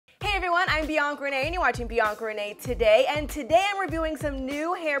everyone, I'm Bianca Renee and you're watching Bianca Renee Today, and today I'm reviewing some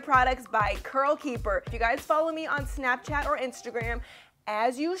new hair products by Curl Keeper. If you guys follow me on Snapchat or Instagram,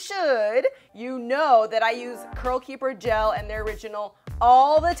 as you should, you know that I use Curl Keeper gel and their original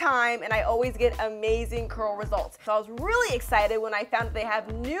all the time, and I always get amazing curl results. So I was really excited when I found that they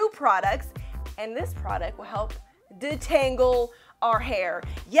have new products, and this product will help detangle our hair.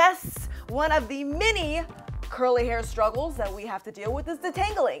 Yes, one of the many curly hair struggles that we have to deal with is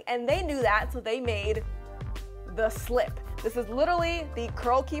detangling, and they knew that, so they made the slip. This is literally the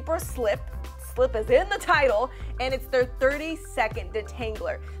Curl Keeper slip. Slip is in the title, and it's their 30-second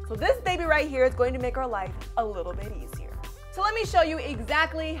detangler. So this baby right here is going to make our life a little bit easier. So let me show you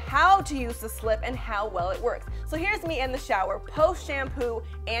exactly how to use the slip and how well it works. So here's me in the shower, post shampoo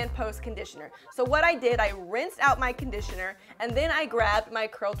and post conditioner. So what I did, I rinsed out my conditioner and then I grabbed my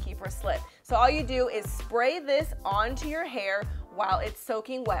Curl Keeper slip. So all you do is spray this onto your hair while it's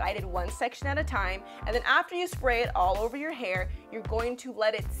soaking wet. I did one section at a time, and then after you spray it all over your hair, you're going to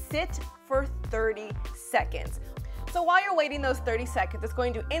let it sit for 30 seconds. So while you're waiting those 30 seconds, it's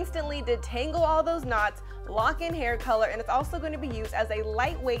going to instantly detangle all those knots, lock in hair color, and it's also going to be used as a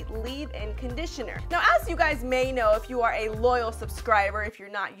lightweight leave-in conditioner. Now, as you guys may know, if you are a loyal subscriber, if you're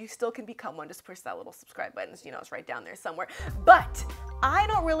not, you still can become one. Just push that little subscribe button. You know, it's right down there somewhere. But I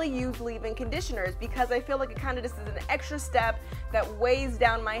don't really use leave-in conditioners because I feel like it kind of just is an extra step that weighs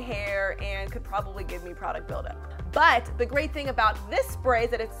down my hair and could probably give me product buildup. But the great thing about this spray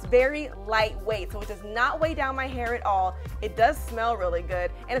is that it's very lightweight, so it does not weigh down my hair at all. It does smell really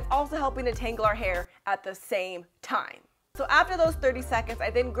good, and it's also helping to tangle our hair at the same time. So after those 30 seconds, I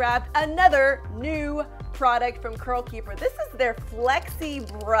then grabbed another new product from Curl Keeper. This is their Flexy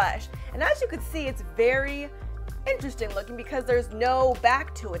brush, and as you can see, it's very interesting looking because there's no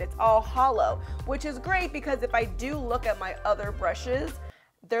back to it. It's all hollow, which is great because if I do look at my other brushes,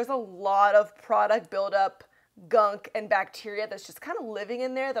 there's a lot of product buildup, gunk and bacteria that's just kind of living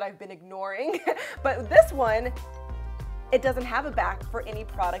in there that I've been ignoring. But this one, it doesn't have a back for any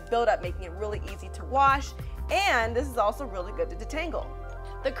product buildup, making it really easy to wash, and this is also really good to detangle.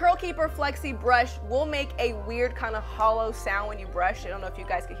 The Curl Keeper Flexy brush will make a weird kind of hollow sound when you brush. I don't know if you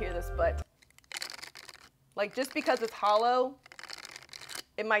guys could hear this, but like just because it's hollow,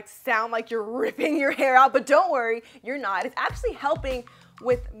 it might sound like you're ripping your hair out, but don't worry, you're not. It's actually helping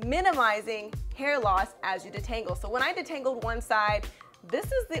with minimizing hair loss as you detangle. So when I detangled one side, this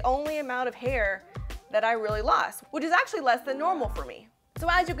is the only amount of hair that I really lost, which is actually less than normal for me. So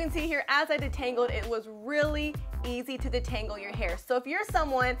as you can see here, as I detangled, it was really easy to detangle your hair. So if you're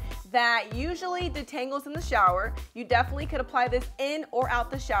someone that usually detangles in the shower, you definitely could apply this in or out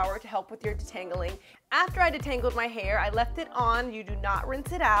the shower to help with your detangling. After I detangled my hair, I left it on. You do not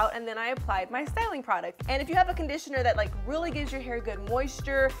rinse it out, and then I applied my styling product. And if you have a conditioner that like really gives your hair good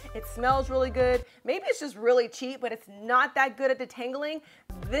moisture, it smells really good, maybe it's just really cheap, but it's not that good at detangling,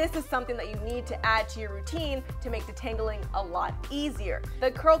 this is something that you need to add to your routine to make detangling a lot easier.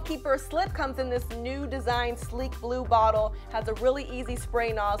 The Curl Keeper slip comes in this new design sleek blue bottle, has a really easy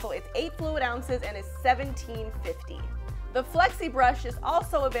spray nozzle. It's 8 fluid ounces and is $17.50. The Flexy brush is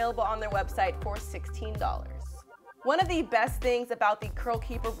also available on their website for $16. One of the best things about the Curl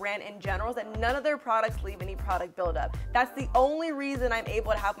Keeper brand in general is that none of their products leave any product buildup. That's the only reason I'm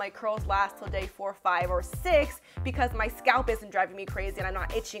able to have my curls last till day 4, 5, or 6, because my scalp isn't driving me crazy and I'm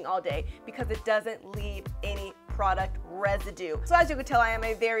not itching all day, because it doesn't leave any product residue. So as you can tell, I am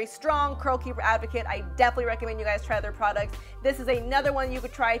a very strong Curl Keeper advocate. I definitely recommend you guys try their products. This is another one you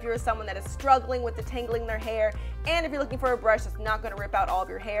could try if you're someone that is struggling with detangling their hair, and if you're looking for a brush that's not going to rip out all of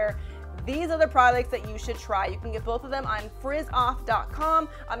your hair. These are the products that you should try. You can get both of them on frizzoff.com.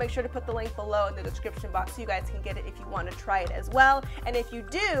 I'll make sure to put the link below in the description box so you guys can get it if you want to try it as well. And if you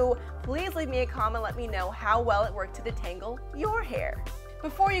do, please leave me a comment, let me know how well it worked to detangle your hair.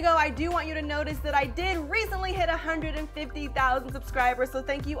 Before you go, I do want you to notice that I did recently hit 150,000 subscribers, so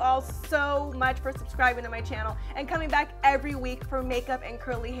thank you all so much for subscribing to my channel and coming back every week for makeup and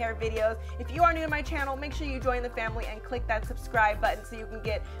curly hair videos. If you are new to my channel, make sure you join the family and click that subscribe button so you can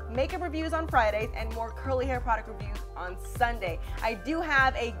get makeup reviews on Fridays and more curly hair product reviews on Sunday. I do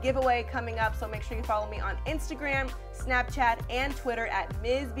have a giveaway coming up, so make sure you follow me on Instagram, Snapchat, and Twitter at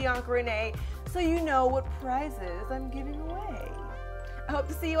Ms. BiancaRenee so you know what prizes I'm giving away. I hope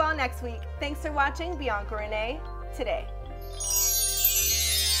to see you all next week. Thanks for watching Bianca Renee Today.